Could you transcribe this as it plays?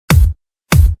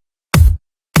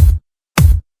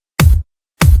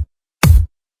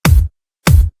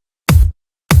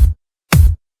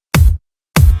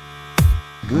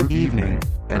Good evening,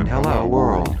 and hello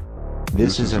world.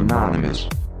 This is Anonymous.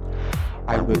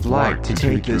 I would like to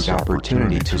take this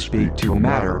opportunity to speak to a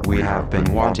matter we have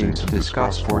been wanting to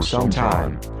discuss for some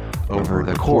time. Over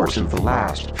the course of the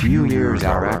last few years,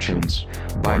 our actions,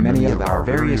 by many of our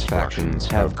various factions,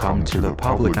 have come to the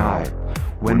public eye.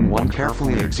 When one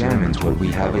carefully examines what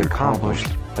we have accomplished,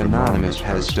 Anonymous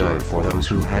has stood for those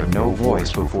who had no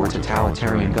voice before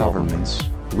totalitarian governments.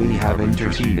 We have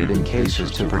interceded in cases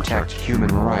to protect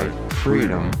human right,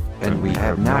 freedom, and we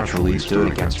have naturally stood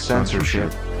against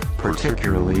censorship,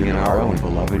 particularly in our own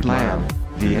beloved land,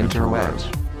 the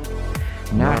interwebs.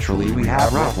 Naturally, we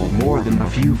have ruffled more than a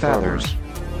few feathers.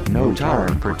 No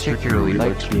tyrant particularly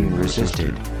likes being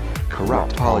resisted.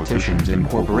 Corrupt politicians and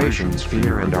corporations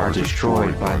fear and are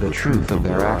destroyed by the truth of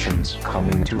their actions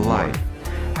coming to light.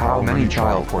 How many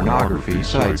child pornography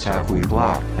sites have we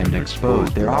blocked and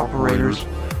exposed their operators?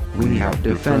 We have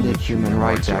defended human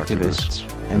rights activists,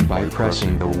 and by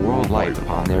pressing the world light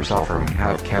upon their suffering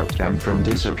have kept them from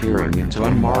disappearing into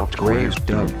unmarked graves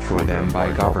dug for them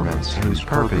by governments whose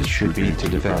purpose should be to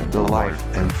defend the life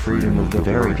and freedom of the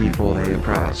very people they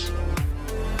oppress.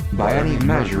 By any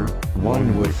measure,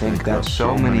 one would think that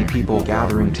so many people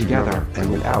gathering together and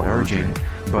without urging,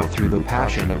 but through the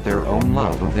passion of their own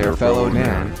love of their fellow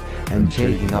man, and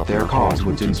taking up their cause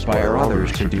would inspire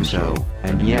others to do so,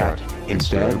 and yet,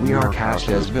 instead we are cast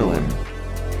as villain.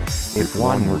 If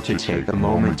one were to take a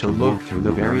moment to look through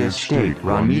the various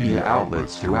state-run media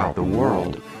outlets throughout the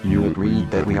world, you would read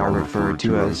that we are referred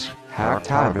to as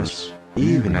hacktivists,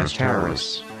 even as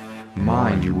terrorists.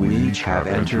 Mind you, we each have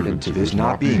entered into this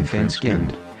not being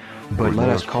thin-skinned, but let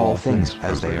us call things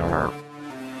as they are.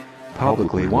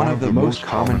 Publicly, one of the most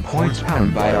common points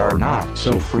pounded by our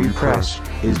not-so-free press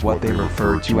is what they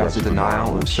refer to as a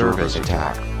denial-of-service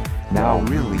attack. Now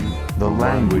really, the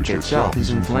language itself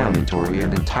is inflammatory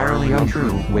and entirely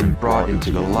untrue when brought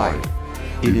into the light.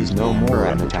 It is no more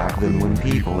an attack than when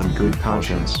people in good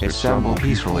conscience assemble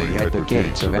peacefully at the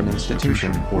gates of an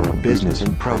institution or a business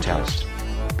in protest.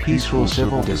 Peaceful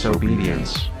civil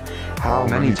disobedience. How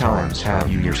many times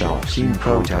have you yourself seen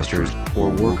protesters or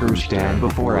workers stand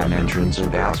before an entrance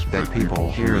and ask that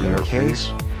people hear their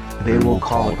case? They will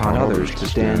call upon others to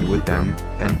stand with them,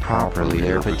 and properly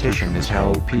their petition is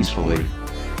held peacefully.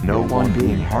 No one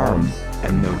being harmed,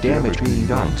 and no damage being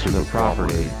done to the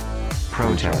property.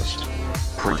 Protest.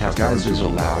 Protest as is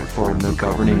allowed for in the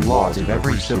governing laws of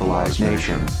every civilized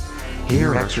nation.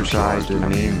 Here exercised in a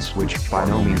means which by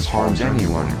no means harms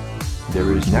anyone.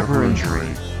 There is never injury.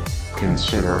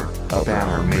 Consider a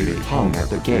banner maybe hung at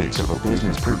the gates of a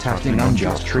business protesting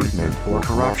unjust treatment or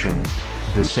corruption.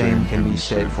 The same can be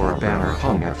said for a banner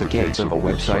hung at the gates of a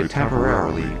website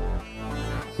temporarily.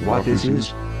 What this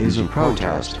is a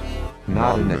protest,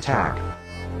 not an attack.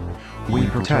 We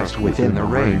protest within the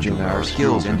range of our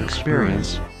skills and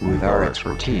experience, with our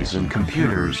expertise in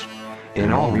computers.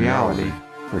 In all reality,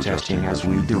 protesting as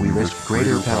we do, we risk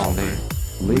greater penalty,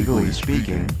 legally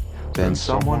speaking, than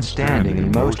someone standing in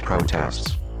most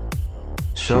protests.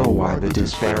 So why the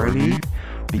disparity?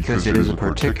 Because it is a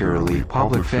particularly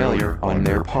public failure on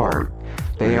their part.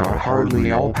 They are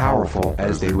hardly all-powerful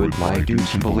as they would like you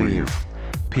to believe.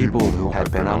 People who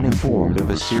had been uninformed of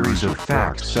a series of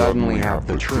facts suddenly have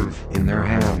the truth in their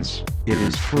hands. It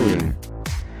is freeing.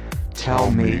 Tell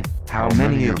me, how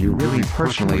many of you really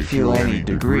personally feel any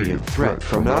degree of threat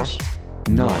from us?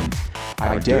 None.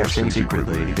 I dare say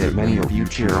secretly that many of you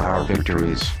cheer our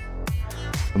victories.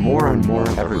 More and more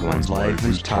of everyone's life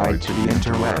is tied to the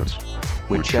interwebs,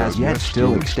 which as yet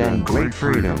still extend great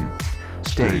freedom.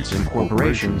 States and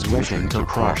corporations wishing to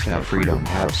crush that freedom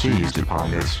have seized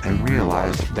upon this and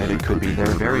realized that it could be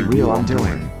their very real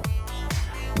undoing.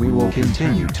 We will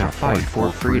continue to fight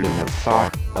for freedom of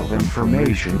thought, of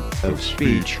information, of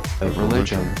speech, of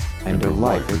religion, and of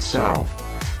life itself.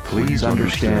 Please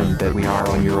understand that we are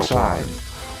on your side.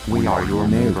 We are your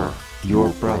neighbor, your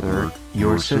brother,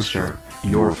 your sister,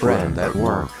 your friend at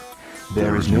work.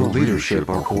 There is no leadership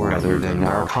or core other than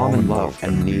our common love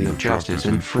and need of justice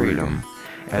and freedom.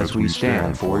 As we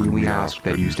stand for you, we ask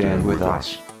that you stand with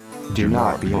us. Do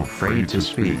not be afraid to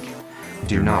speak.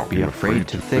 Do not be afraid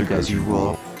to think as you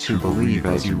will, to believe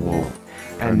as you will,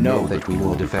 and know that we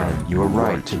will defend your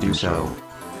right to do so.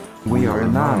 We are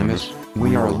Anonymous,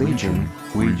 we are Legion,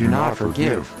 we do not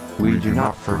forgive, we do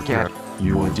not forget.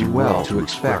 You would do well to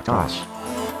expect us.